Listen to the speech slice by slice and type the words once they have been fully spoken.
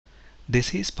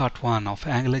This is part 1 of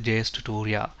AngularJS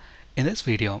tutorial. In this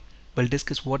video, we'll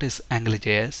discuss what is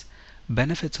AngularJS,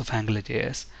 benefits of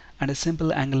AngularJS, and a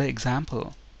simple Angular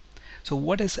example. So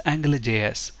what is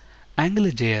AngularJS?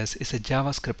 AngularJS is a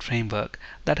JavaScript framework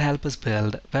that helps us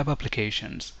build web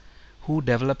applications. Who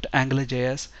developed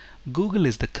AngularJS? Google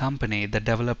is the company that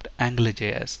developed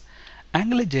AngularJS.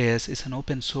 AngularJS is an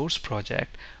open source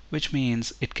project, which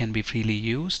means it can be freely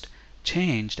used,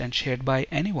 changed, and shared by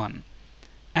anyone.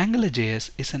 AngularJS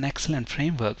is an excellent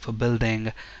framework for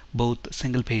building both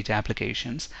single-page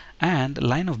applications and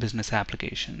line-of-business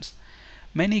applications.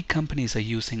 Many companies are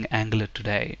using Angular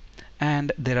today,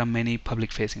 and there are many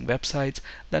public-facing websites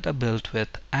that are built with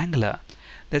Angular.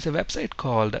 There's a website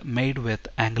called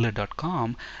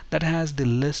madewithangular.com that has the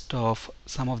list of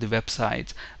some of the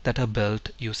websites that are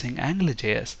built using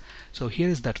AngularJS. So here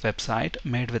is that website,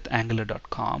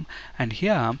 madewithangular.com, and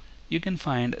here you can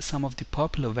find some of the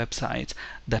popular websites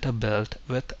that are built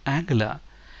with Angular.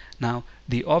 Now,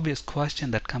 the obvious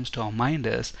question that comes to our mind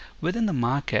is, within the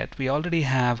market, we already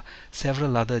have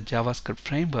several other JavaScript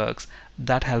frameworks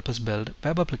that help us build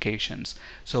web applications.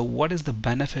 So what is the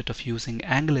benefit of using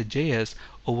AngularJS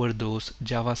over those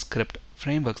JavaScript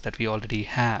frameworks that we already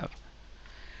have?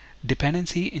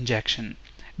 Dependency injection.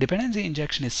 Dependency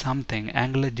injection is something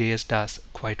AngularJS does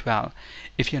quite well.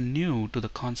 If you're new to the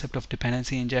concept of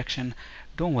dependency injection,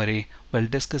 don't worry, we'll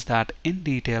discuss that in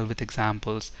detail with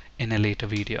examples in a later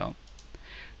video.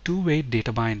 Two-way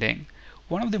data binding.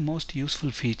 One of the most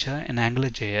useful features in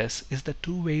AngularJS is the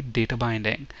two-way data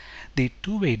binding. The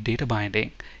two-way data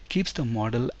binding keeps the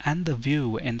model and the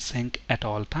view in sync at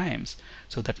all times.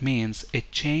 So that means a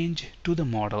change to the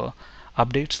model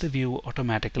updates the view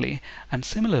automatically, and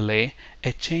similarly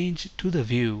a change to the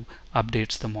view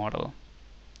updates the model.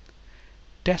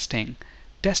 Testing.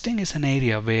 Testing is an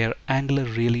area where Angular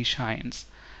really shines.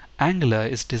 Angular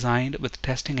is designed with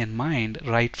testing in mind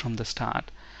right from the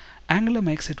start. Angular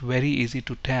makes it very easy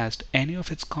to test any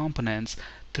of its components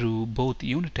through both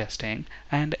unit testing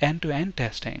and end-to-end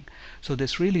testing. So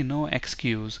there's really no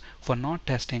excuse for not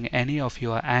testing any of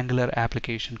your Angular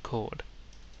application code.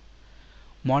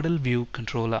 Model View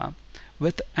Controller.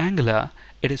 With Angular,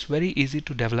 it is very easy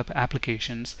to develop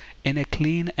applications in a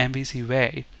clean MVC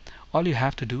way. All you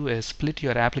have to do is split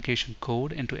your application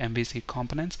code into MVC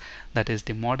components, that is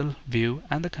the model, view,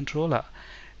 and the controller.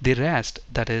 The rest,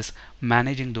 that is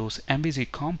managing those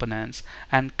MVC components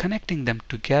and connecting them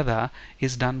together,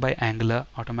 is done by Angular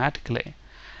automatically.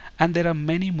 And there are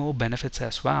many more benefits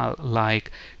as well,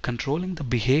 like controlling the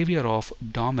behavior of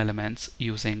DOM elements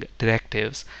using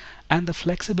directives and the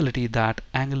flexibility that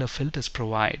Angular filters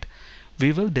provide.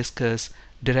 We will discuss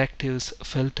directives,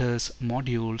 filters,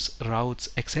 modules, routes,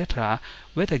 etc.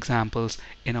 with examples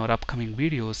in our upcoming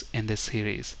videos in this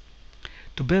series.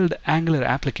 To build Angular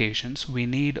applications, we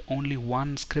need only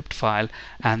one script file,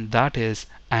 and that is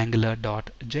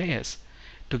angular.js.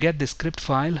 To get the script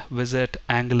file, visit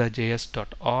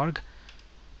angularjs.org.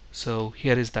 So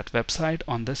here is that website.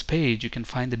 On this page you can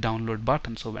find the download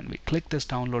button. So when we click this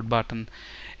download button,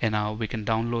 we can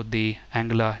download the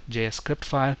AngularJS script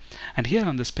file. And here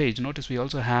on this page, notice we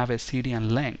also have a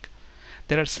CDN link.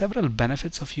 There are several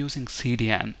benefits of using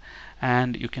CDN,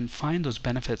 and you can find those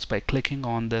benefits by clicking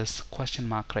on this question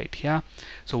mark right here.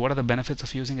 So what are the benefits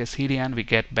of using a CDN? We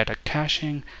get better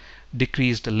caching,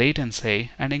 decreased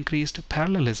latency, and increased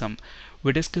parallelism.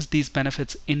 We discuss these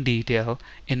benefits in detail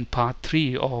in part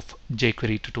 3 of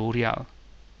jQuery tutorial.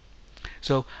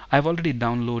 So I've already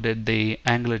downloaded the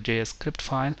AngularJS script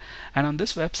file, and on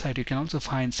this website you can also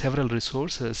find several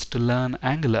resources to learn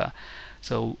Angular.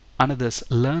 So under this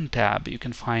Learn tab, you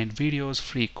can find videos,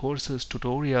 free courses,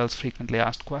 tutorials, frequently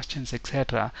asked questions,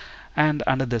 etc. And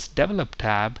under this Develop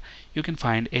tab, you can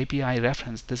find API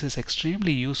reference. This is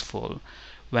extremely useful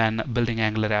when building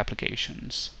Angular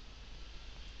applications.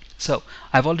 So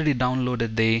I've already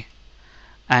downloaded the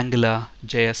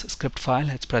AngularJS script file.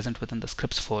 It's present within the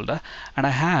scripts folder, and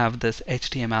I have this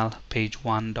HTML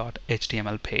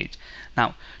page1.html page.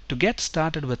 Now, to get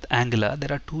started with Angular,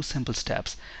 there are two simple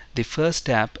steps. The first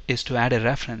step is to add a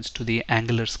reference to the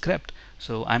Angular script.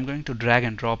 So I'm going to drag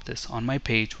and drop this on my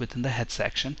page within the head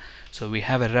section. So we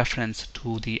have a reference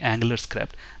to the Angular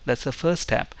script. That's the first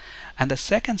step. And the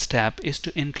second step is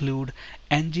to include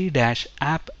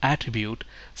ng-app attribute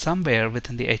somewhere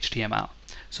within the HTML.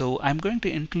 So I'm going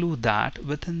to include that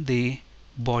within the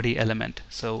body element.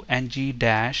 So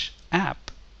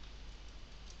ng-app.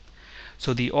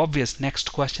 So the obvious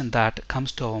next question that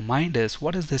comes to our mind is,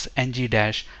 what is this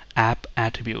ng-app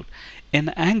attribute? In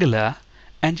Angular,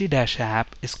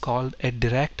 ng-app is called a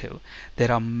directive.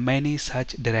 There are many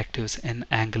such directives in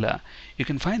Angular. You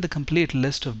can find the complete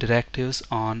list of directives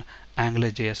on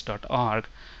angularjs.org.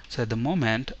 So at the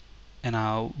moment,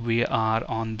 we are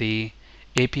on the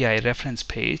API reference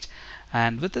page,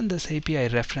 and within this API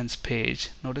reference page,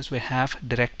 notice we have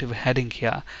directive heading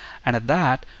here, and at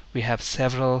that we have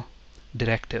several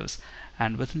directives,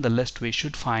 and within the list we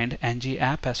should find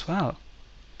ng-app as well.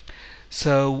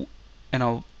 So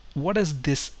what is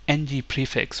this ng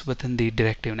prefix within the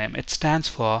directive name? It stands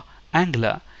for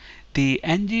Angular. The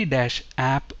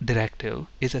ng-app directive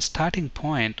is a starting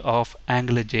point of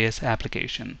AngularJS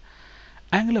application.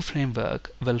 Angular Framework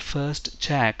will first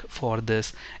check for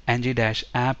this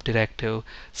ng-app directive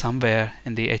somewhere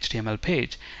in the HTML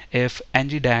page. If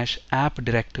ng-app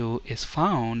directive is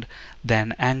found,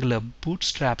 then Angular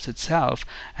bootstraps itself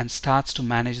and starts to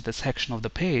manage the section of the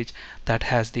page that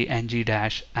has the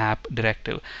ng-app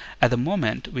directive. At the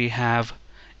moment, we have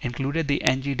included the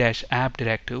ng-app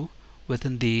directive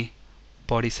within the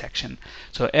body section.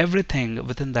 So everything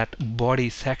within that body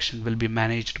section will be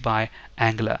managed by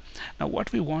Angular. Now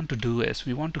what we want to do is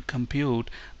we want to compute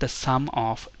the sum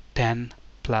of 10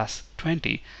 plus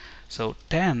 20. So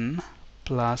 10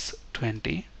 plus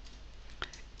 20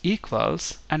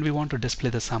 equals, and we want to display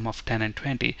the sum of 10 and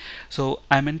 20. So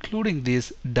I'm including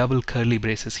these double curly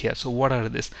braces here. So what are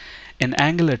this? In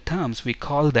Angular terms, we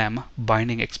call them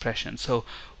binding expressions. So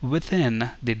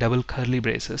within the double curly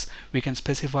braces, we can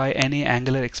specify any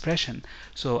Angular expression.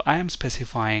 So I am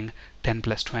specifying 10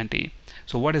 plus 20.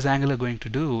 So what is Angular going to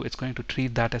do? It's going to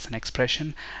treat that as an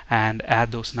expression and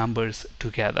add those numbers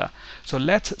together. So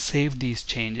let's save these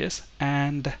changes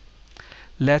and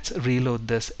let's reload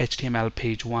this HTML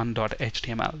page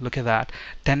 1.html. Look at that.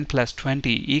 10 plus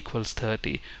 20 equals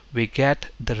 30. We get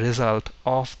the result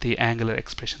of the Angular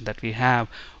expression that we have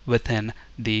within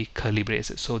the curly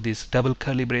braces. So these double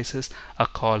curly braces are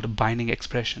called binding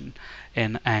expression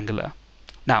in Angular.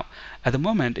 Now, at the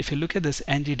moment, if you look at this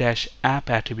ng-app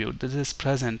attribute, this is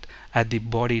present at the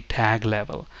body tag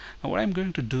level. Now what I'm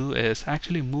going to do is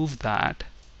actually move that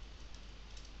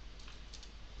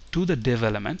to the div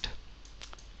element,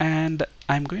 and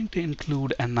I'm going to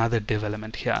include another div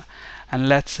element here, and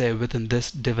let's say within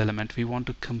this div element we want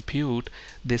to compute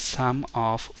the sum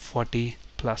of 40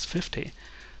 plus 50.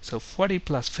 So 40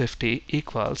 plus 50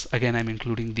 equals, again I'm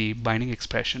including the binding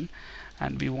expression,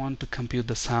 and we want to compute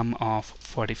the sum of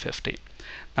 40/50.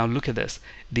 Now look at this.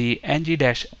 The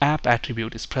ng-app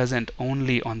attribute is present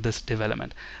only on this div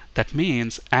element. That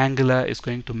means Angular is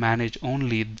going to manage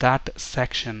only that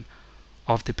section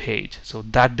of the page, so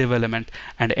that div element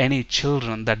and any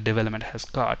children that div element has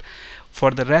got.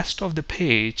 For the rest of the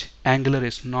page, Angular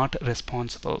is not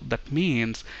responsible. That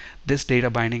means this data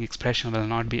binding expression will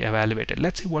not be evaluated.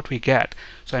 Let's see what we get.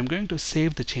 So I'm going to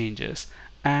save the changes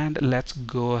and let's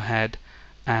go ahead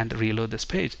and reload this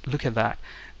page. Look at that.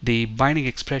 The binding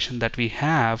expression that we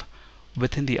have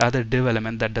within the other div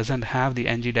element that doesn't have the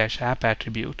ng-app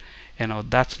attribute,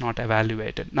 that's not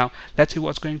evaluated. Now let's see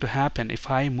what's going to happen if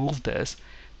I move this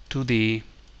to the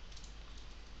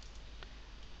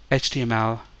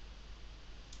HTML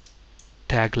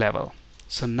tag level.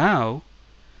 So now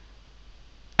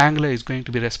Angular is going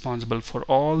to be responsible for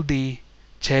all the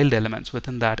child elements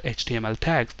within that HTML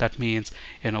tags. That means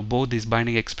both these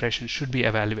binding expressions should be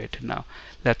evaluated now.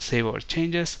 Let's save our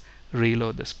changes,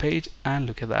 reload this page, and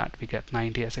look at that, we get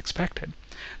 90 as expected.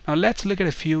 Now let's look at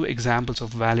a few examples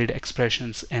of valid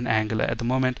expressions in Angular. At the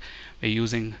moment we're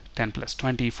using 10 plus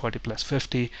 20, 40 plus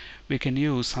 50. We can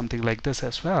use something like this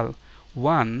as well.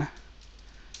 1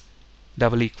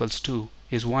 double equals 2.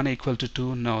 Is 1 equal to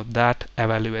 2? No, that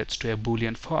evaluates to a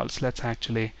Boolean false. Let's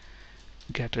actually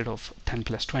get rid of 10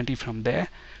 plus 20 from there.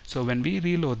 So when we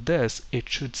reload this, it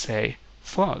should say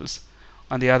false.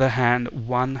 On the other hand,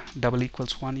 1 double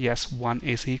equals 1. Yes, 1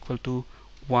 is equal to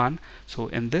 1. So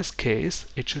in this case,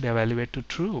 it should evaluate to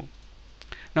true.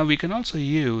 Now we can also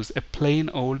use a plain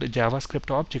old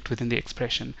JavaScript object within the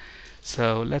expression.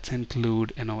 So let's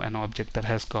include an object that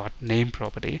has got name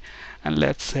property, and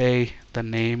let's say the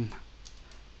name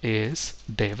is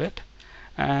David,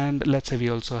 and let's say we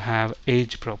also have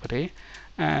age property,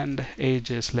 and age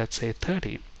is, let's say,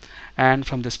 30. And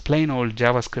from this plain old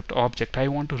JavaScript object, I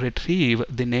want to retrieve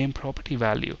the name property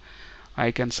value.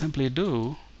 I can simply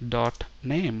do dot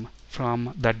name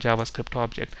from that JavaScript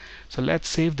object. So let's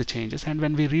save the changes, and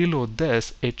when we reload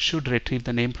this, it should retrieve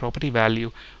the name property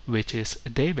value, which is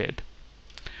David.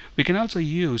 We can also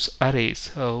use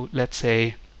arrays. So let's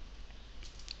say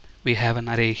we have an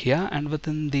array here, and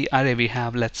within the array we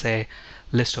have, let's say,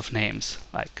 list of names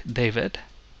like David,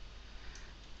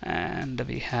 and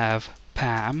we have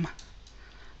Pam,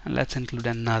 and let's include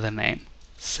another name,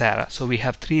 Sarah. So we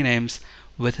have 3 names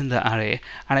within the array,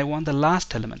 and I want the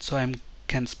last element, so I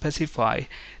can specify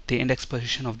the index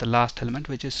position of the last element,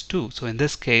 which is 2. So in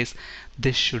this case,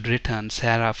 this should return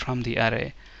Sarah from the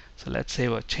array. So let's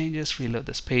save our changes, reload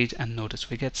this page, and notice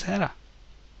we get Sarah.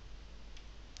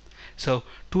 So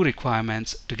 2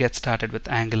 requirements to get started with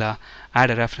Angular: add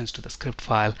a reference to the script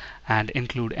file and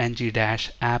include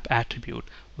ng-app attribute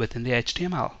within the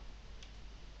HTML.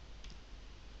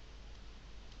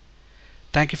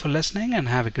 Thank you for listening and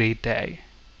have a great day.